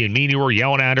basically being mean to her,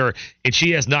 yelling at her, and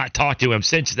she has not talked to him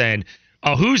since then.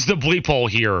 Who's the bleep hole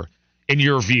here in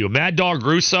your view? Mad Dog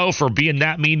Russo for being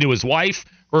that mean to his wife,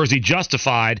 or is he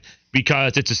justified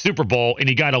because it's a Super Bowl and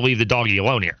you got to leave the doggy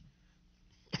alone here?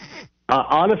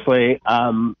 Honestly,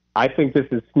 I think this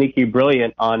is sneaky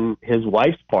brilliant on his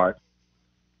wife's part.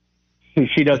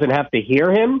 She doesn't have to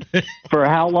hear him for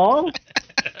how long?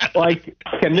 Like,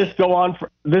 can this go on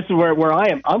for? This is where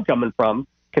I'm coming from.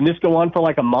 Can this go on for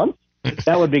like a month?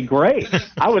 That would be great.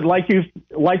 I would like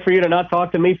for you to not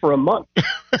talk to me for a month.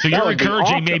 So you're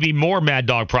encouraging maybe more Mad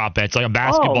Dog prop bets, like a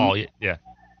basketball. Yeah.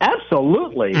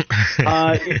 Absolutely.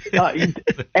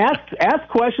 Ask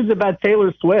questions about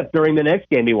Taylor Swift during the next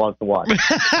game he wants to watch.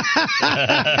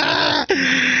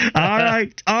 All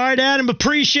right, Adam.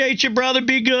 Appreciate you, brother.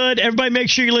 Be good. Everybody, make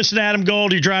sure you listen to Adam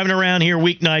Gold. You're driving around here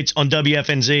weeknights on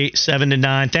WFNZ 7 to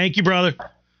 9. Thank you, brother.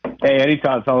 Hey,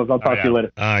 anytime, fellas. I'll talk to you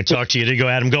later. All right, talk to you. There you go,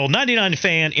 Adam Gold, 99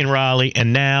 fan in Raleigh,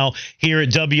 and now here at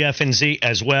WFNZ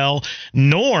as well.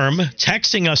 Norm,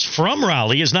 texting us from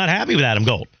Raleigh, is not happy with Adam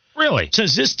Gold. Really?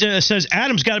 Says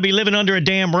Adam's got to be living under a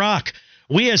damn rock.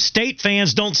 We as State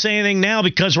fans don't say anything now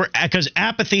because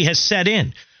apathy has set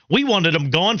in. We wanted him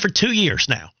gone for 2 years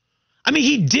now. I mean,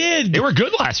 he did. They were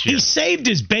good last year. He saved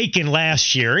his bacon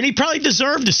last year, and he probably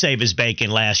deserved to save his bacon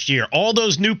last year. All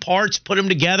those new parts, put them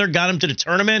together, got him to the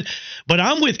tournament. But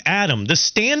I'm with Adam. The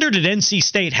standard at NC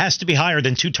State has to be higher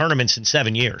than 2 tournaments in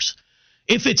 7 years.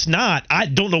 If it's not, I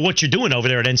don't know what you're doing over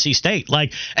there at NC State.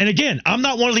 And again, I'm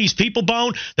not one of these people,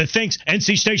 Bone, that thinks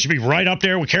NC State should be right up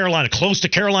there with Carolina, close to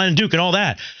Carolina and Duke and all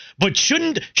that. But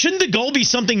shouldn't the goal be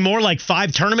something more like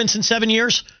 5 tournaments in 7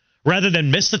 years? Rather than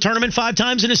miss the tournament 5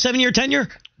 times in a 7-year tenure?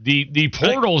 The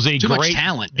portal's a great much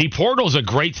talent. The portal's a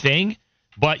great thing,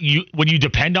 but when you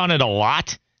depend on it a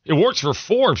lot, it works for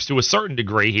Forbes to a certain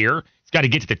degree here. It's got to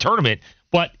get to the tournament,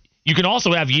 but you can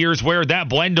also have years where that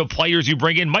blend of players you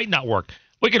bring in might not work.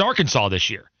 Look at Arkansas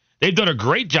this year. They've done a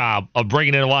great job of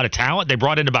bringing in a lot of talent. They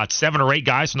brought in about 7 or 8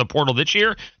 guys from the portal this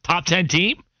year. Top 10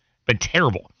 team. Been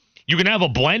terrible. You can have a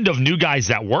blend of new guys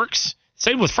that works.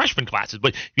 Same with freshman classes,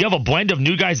 but you have a blend of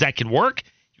new guys that can work.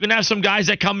 You can have some guys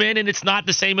that come in and it's not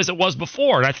the same as it was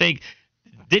before. And I think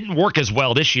it didn't work as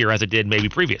well this year as it did maybe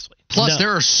previously. Plus,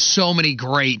 there are so many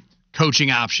great coaching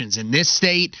options in this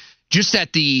state, just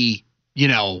at the,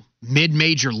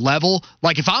 mid-major level.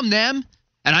 Like, if I'm them,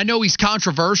 and I know he's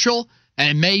controversial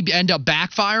and may end up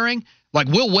backfiring, like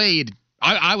Will Wade,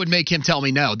 I would make him tell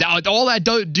me no. All that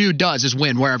dude does is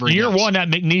win wherever he goes. Year 1 at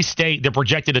McNeese State, they're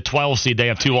projected a 12 seed. They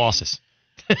have 2 losses.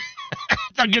 That's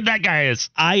how good that guy is.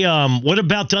 What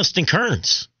about Dustin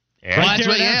Kearns? Yeah. Right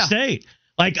there at App State.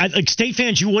 Like State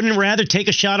fans, you wouldn't rather take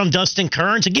a shot on Dustin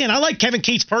Kearns? Again, I like Kevin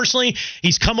Keats personally.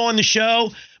 He's come on the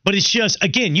show. But it's just,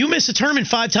 again, you miss a tournament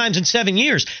 5 times in 7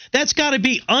 years. That's got to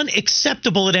be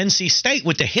unacceptable at NC State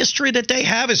with the history that they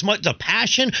have, as much the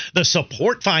passion, the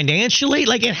support financially.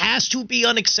 Like, it has to be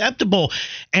unacceptable.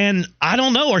 And I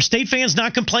don't know. Are State fans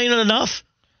not complaining enough?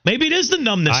 Maybe it is the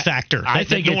numbness factor. I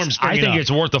think it's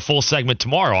worth a full segment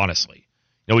tomorrow, honestly.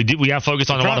 We have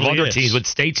focused on a lot of other teams, but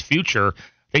State's future,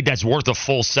 I think that's worth a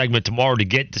full segment tomorrow to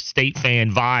get the State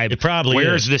fan vibe. It probably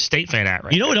Where's is. the State fan at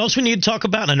right You know now? what else we need to talk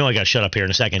about? And I know I got to shut up here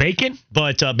in a second. Bacon?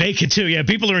 But bacon, too. Yeah,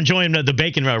 people are enjoying the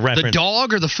bacon reference. The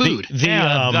dog or the food?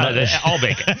 All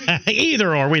bacon.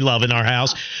 Either or, we love in our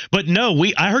house. But no,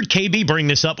 I heard KB bring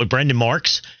this up with Brendan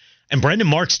Marks. And Brendan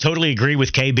Marks totally agree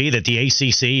with KB that the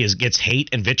ACC gets hate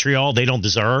and vitriol they don't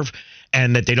deserve,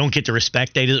 and that they don't get the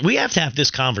respect they deserve. We have to have this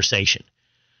conversation.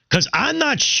 Because I'm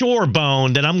not sure,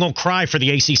 Bone, that I'm going to cry for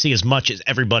the ACC as much as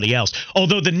everybody else.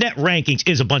 Although the net rankings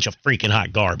is a bunch of freaking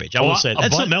hot garbage. I will say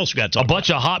that's something else we got to talk about. A bunch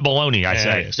of hot baloney, I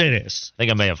say. It is. I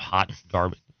think I may have hot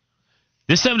garbage.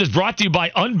 This segment is brought to you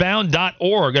by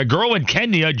Unbound.org. A girl in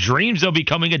Kenya dreams of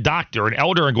becoming a doctor. An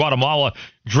elder in Guatemala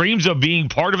dreams of being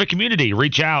part of a community.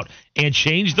 Reach out and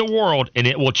change the world, and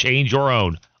it will change your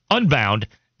own.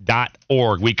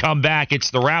 Unbound.org. We come back.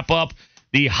 It's the wrap-up.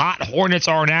 The Hot Hornets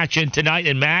are in action tonight.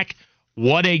 And, Mac,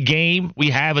 what a game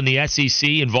we have in the SEC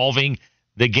involving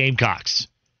the Gamecocks.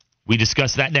 We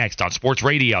discuss that next on Sports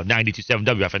Radio 92.7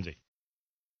 WFNZ.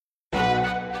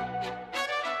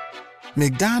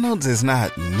 McDonald's is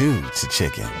not new to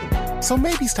chicken. So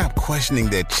maybe stop questioning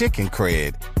their chicken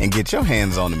cred and get your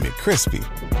hands on the McCrispy.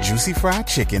 Juicy fried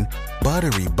chicken,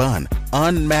 buttery bun,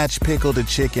 unmatched pickle to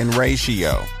chicken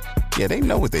ratio. Yeah, they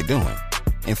know what they're doing.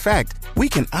 In fact, we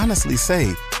can honestly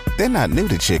say they're not new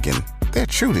to chicken. They're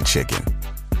true to chicken.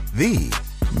 The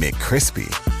McCrispy.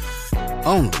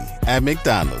 Only at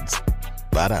McDonald's.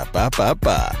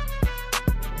 Ba-da-ba-ba-ba.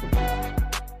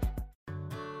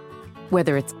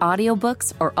 Whether it's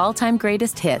audiobooks or all-time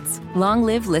greatest hits, long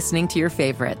live listening to your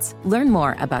favorites. Learn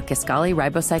more about Kisqali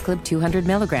Ribociclib 200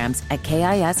 milligrams at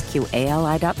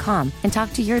KISQALI.com and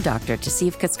talk to your doctor to see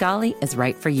if Kisqali is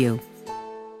right for you.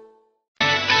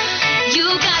 You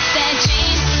got that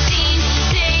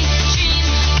daydream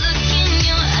look in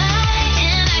your eye,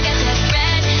 and I got that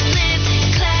red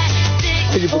lip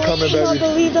classic. Thank you for coming, baby. I can't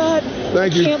believe that.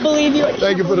 Thank you. I can't believe you.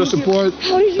 Thank you for the support.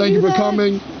 How did you Thank do you for that?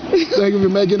 coming. Thank you for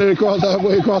making it across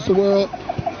halfway across the world.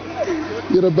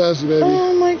 You're the best, baby.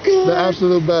 Oh my God. The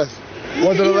absolute best.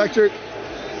 Was it electric?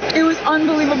 It was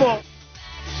unbelievable.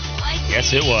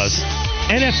 Yes, it was.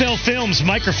 NFL Films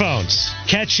microphones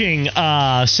catching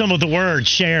some of the words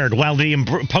shared while the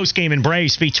post-game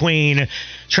embrace between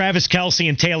Travis Kelce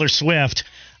and Taylor Swift.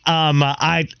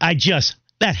 I just,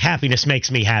 that happiness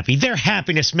makes me happy. Their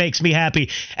happiness makes me happy.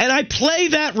 And I play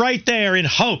that right there in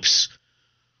hopes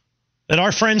that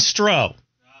our friend Stroh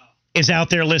is out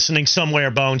there listening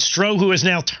somewhere, Bone. Stroh, who has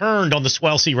now turned on the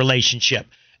Swelsey relationship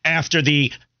after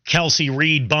the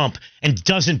Kelce-Reed bump and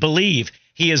doesn't believe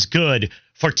he is good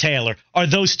for Taylor. Are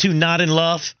those two not in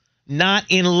love? Not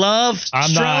in love?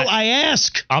 Stroh, I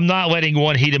ask. I'm not letting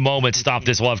one heated moment stop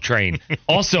this love train.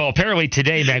 Also, apparently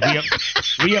today, Mac,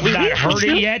 we have not heard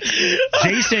it yet.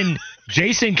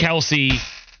 Jason Kelce,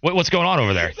 what's going on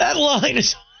over there? That line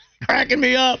is cracking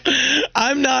me up.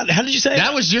 I'm not. How did you say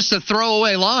that? Was just a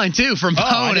throwaway line too from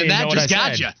Bone, and that just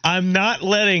got you. I'm not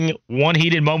letting one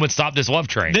heated moment stop this love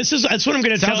train. That's what I'm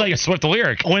going to tell. Sounds like a Swift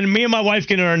lyric. When me and my wife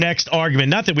get in our next argument,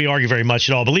 not that we argue very much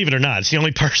at all, believe it or not, it's the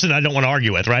only person I don't want to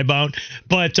argue with, right, Bone?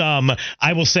 But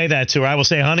I will say that to her. I will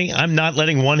say, honey, I'm not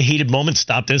letting one heated moment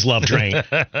stop this love train.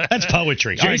 That's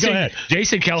poetry. All right, go ahead.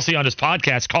 Jason Kelce on his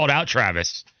podcast called out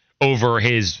Travis over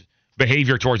his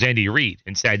behavior towards Andy Reid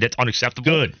and said that's unacceptable.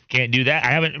 Good. Can't do that.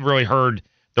 I haven't really heard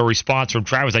the response from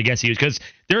Travis. I guess he was, because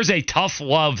there's a tough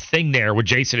love thing there with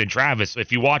Jason and Travis.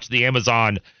 If you watch the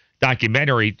Amazon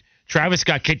documentary, Travis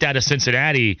got kicked out of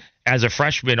Cincinnati as a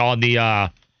freshman on the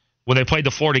when they played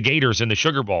the Florida Gators in the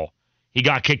Sugar Bowl. He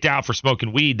got kicked out for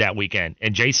smoking weed that weekend,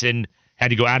 and Jason had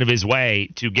to go out of his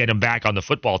way to get him back on the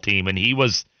football team, and he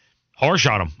was harsh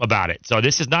on him about it. So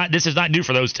this is not new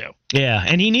for those two. Yeah,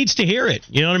 and he needs to hear it.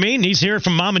 You know what I mean? He needs to hear it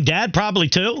from mom and dad probably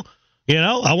too. You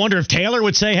know, I wonder if Taylor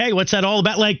would say, "Hey, what's that all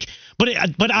about?" Like,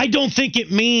 but I don't think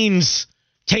it means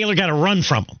Taylor got to run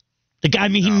from him. The guy, I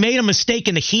mean, he made a mistake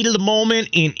in the heat of the moment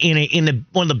in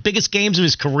one of the biggest games of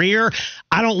his career.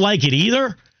 I don't like it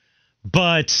either.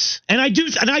 But I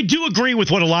do agree with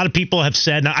what a lot of people have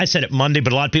said. Now, I said it Monday,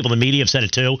 but a lot of people in the media have said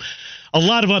it too. A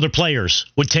lot of other players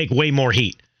would take way more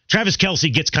heat. Travis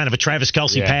Kelce gets kind of a Travis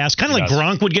Kelce pass, kind of like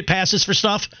Gronk would get passes for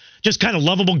stuff, just kind of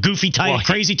lovable, goofy,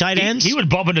 crazy tight ends. He would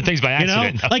bump into things by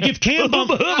accident. You know? Like if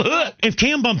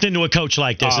Cam bumped into a coach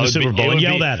like this in the Super Bowl and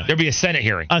yelled at him, there'd be a Senate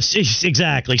hearing.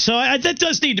 Exactly. So that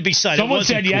does need to be cited. Someone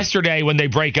said yesterday when they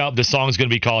break up, the song's going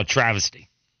to be called Travesty.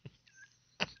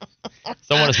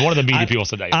 One of the media people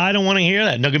said that. I don't want to hear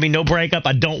that. No, going to be no breakup.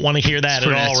 I don't want to hear that at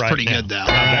all. That's right pretty now. good though.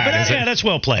 But that's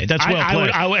well played. That's well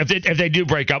played. I would, if they do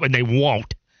break up, and they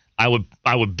won't, I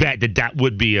would bet that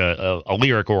would be a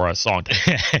lyric or a song.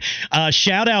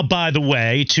 Shout out, by the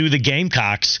way, to the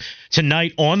Gamecocks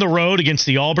tonight on the road against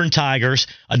the Auburn Tigers.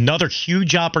 Another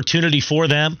huge opportunity for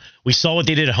them. We saw what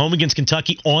they did at home against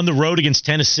Kentucky, on the road against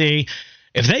Tennessee.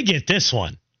 If they get this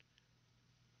one,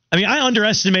 I mean, I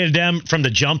underestimated them from the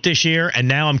jump this year, and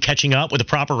now I'm catching up with a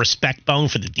proper respect bone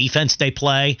for the defense they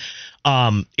play.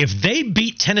 If they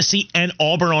beat Tennessee and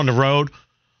Auburn on the road,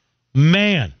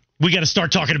 man, we got to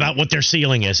start talking about what their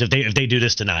ceiling is if they do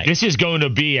this tonight. This is going to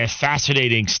be a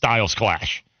fascinating styles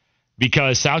clash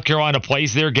because South Carolina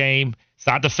plays their game. It's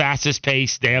not the fastest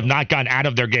pace. They have not gotten out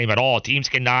of their game at all. Teams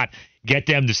cannot get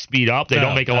them to speed up. They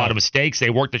don't make a lot of mistakes. They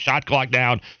work the shot clock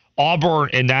down. Auburn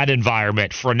in that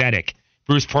environment, frenetic.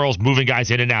 Bruce Pearl's moving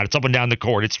guys in and out. It's up and down the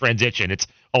court. It's transition. It's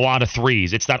a lot of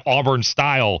threes. It's that Auburn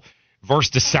style versus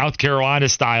the South Carolina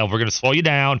style. We're going to slow you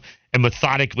down and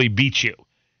methodically beat you.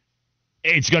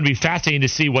 It's going to be fascinating to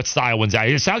see what style wins out.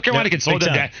 If South Carolina can slow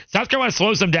them down. South Carolina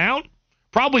slows them down,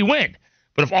 probably win.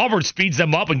 But if Auburn speeds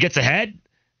them up and gets ahead,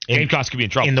 Gamecocks could be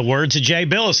in trouble. In the words of Jay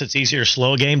Billis, it's easier to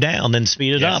slow a game down than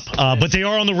speed it up. But they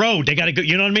are on the road. They got to go.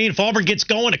 You know what I mean? If Auburn gets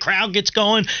going, the crowd gets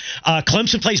going.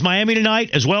 Clemson plays Miami tonight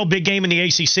as well. Big game in the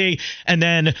ACC. And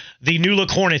then the New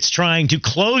Look Hornets trying to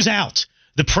close out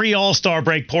the pre-All-Star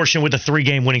break portion with a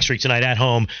 3-game winning streak tonight at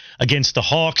home against the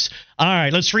Hawks. All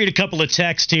right, let's read a couple of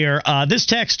texts here. This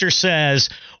texter says,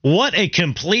 what a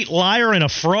complete liar and a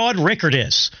fraud Rickard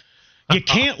is. You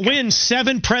can't win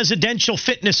 7 presidential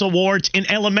fitness awards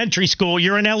in elementary school.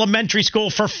 You're in elementary school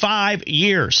for 5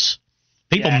 years.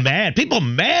 People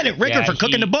mad at Rickard for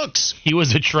cooking the books. He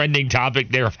was a trending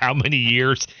topic there of how many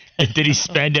years did he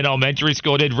spend in elementary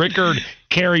school. Did Rickard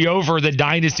carry over the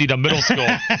dynasty to middle school?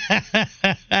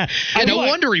 No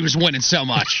wonder he was winning so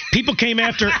much. People came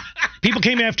after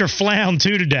Flound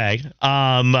too today.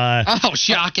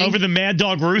 Shocking. Over the Mad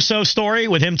Dog Russo story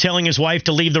with him telling his wife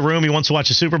to leave the room. He wants to watch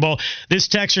the Super Bowl. This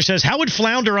texter says, how would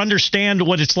Flounder understand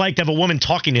what it's like to have a woman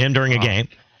talking to him during a game?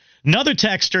 Another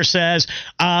texter says,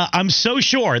 I'm so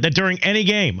sure that during any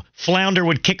game, Flounder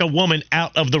would kick a woman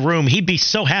out of the room. He'd be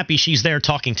so happy she's there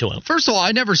talking to him. First of all,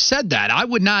 I never said that. I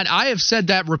would not. I have said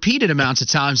that repeated amounts of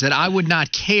times that I would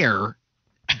not care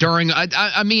during.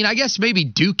 I mean, I guess maybe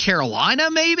Duke Carolina,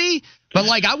 maybe. But,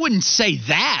 like, I wouldn't say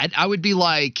that. I would be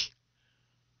like,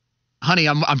 honey,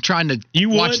 I'm trying to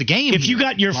watch the game. If you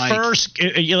got your first,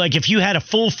 if you had a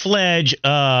full-fledged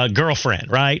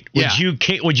girlfriend, right? Would you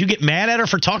get mad at her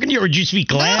for talking to you, or would you just be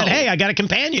glad? No. Hey, I got a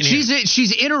companion here.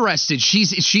 She's interested.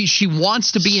 She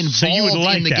wants to be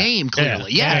involved in the game.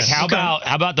 Clearly, yes. How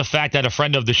about the fact that a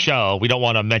friend of the show, we don't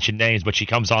want to mention names, but she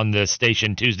comes on the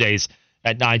station Tuesdays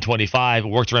at 9:25,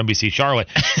 works for NBC Charlotte,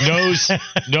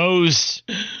 knows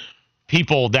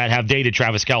people that have dated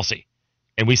Travis Kelce,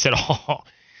 and we said,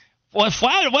 Well,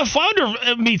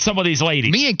 Flounder meet some of these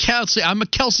ladies. Me and Kelsey, I'm a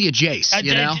Kelsey adjacent,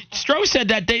 you know? Stroh said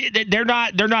that they're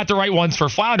not the right ones for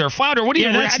Flounder. Flounder, what do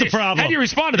you? That's the problem. How do you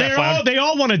respond to that, Flounder? They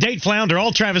all want to date Flounder,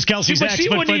 all Travis Kelce's ex,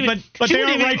 but they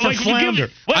aren't right for Flounder.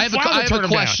 I have a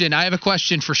question. I have a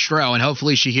question for Stroh, and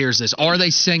hopefully she hears this. Are they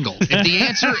single?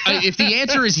 If the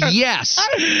answer is yes,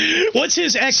 what's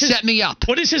his ex? Set me up.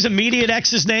 What is his immediate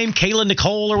ex's name? Kayla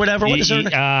Nicole or whatever. What is her?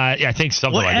 I think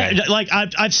something like that. Like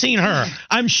I've seen her.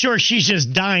 I'm sure she's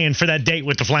just dying for that date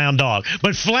with the Flound dog.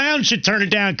 But Flound should turn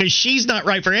it down because she's not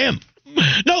right for him.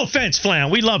 No offense,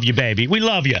 Flound. We love you, baby. We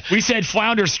love you. We said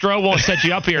Flounder Stroh won't set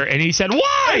you up here, and he said,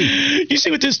 why? You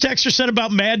see what this texter said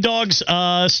about Mad Dog's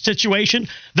situation?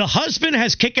 The husband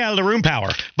has kick out of the room power,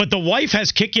 but the wife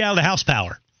has kick you out of the house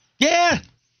power. Yeah.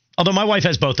 Although my wife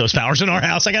has both those powers in our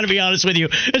house, I got to be honest with you,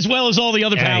 as well as all the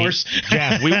other powers.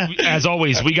 Yeah, as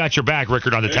always, we got your back,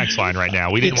 Rickard, on the text line right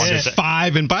now. We didn't want to say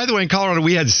 5, and by the way, in Colorado,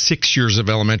 we had 6 years of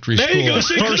elementary school. There you go.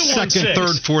 So first, second,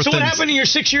 third, fourth. So what happened to your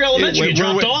 6-year elementary? You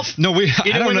dropped off? No, you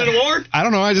didn't win an award? I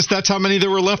don't know. That's how many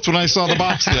there were left when I saw the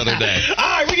box the other day. All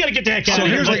right, we got to get the heck out of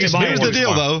here. Here's the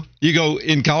deal, though. You go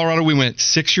in Colorado, we went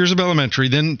 6 years of elementary,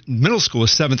 then middle school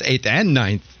was 7th, 8th, and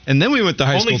 9th. And then we went to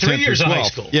high school. Only 3 years of high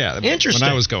school. Yeah, interesting.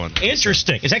 When I was going.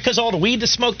 Interesting. Is that because all the weed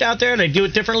that's smoked out there, they do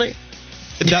it differently?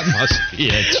 That must be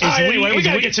it. Anyway, we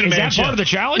got to get to the man show. Part of the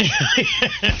challenge?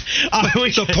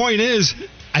 The point is,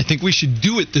 I think we should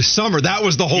do it this summer. That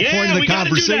was the whole point of the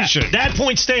conversation. That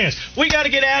point stands. We got to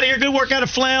get out of here. Good work out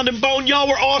of Flound and Bone. Y'all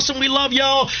were awesome. We love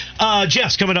y'all.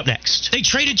 Jeff's coming up next. They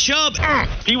traded Chubb.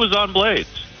 He was on Blades.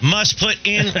 Must put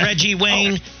in Reggie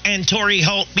Wayne and Torrey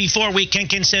Holt before we can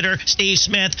consider Steve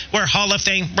Smith. We're Hall of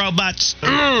Fame robots.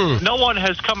 No one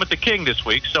has come at the King this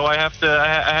week, so I had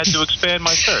to expand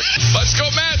my search. Let's go,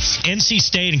 Mets! NC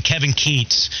State and Kevin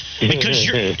Keats. Because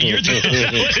you're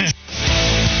the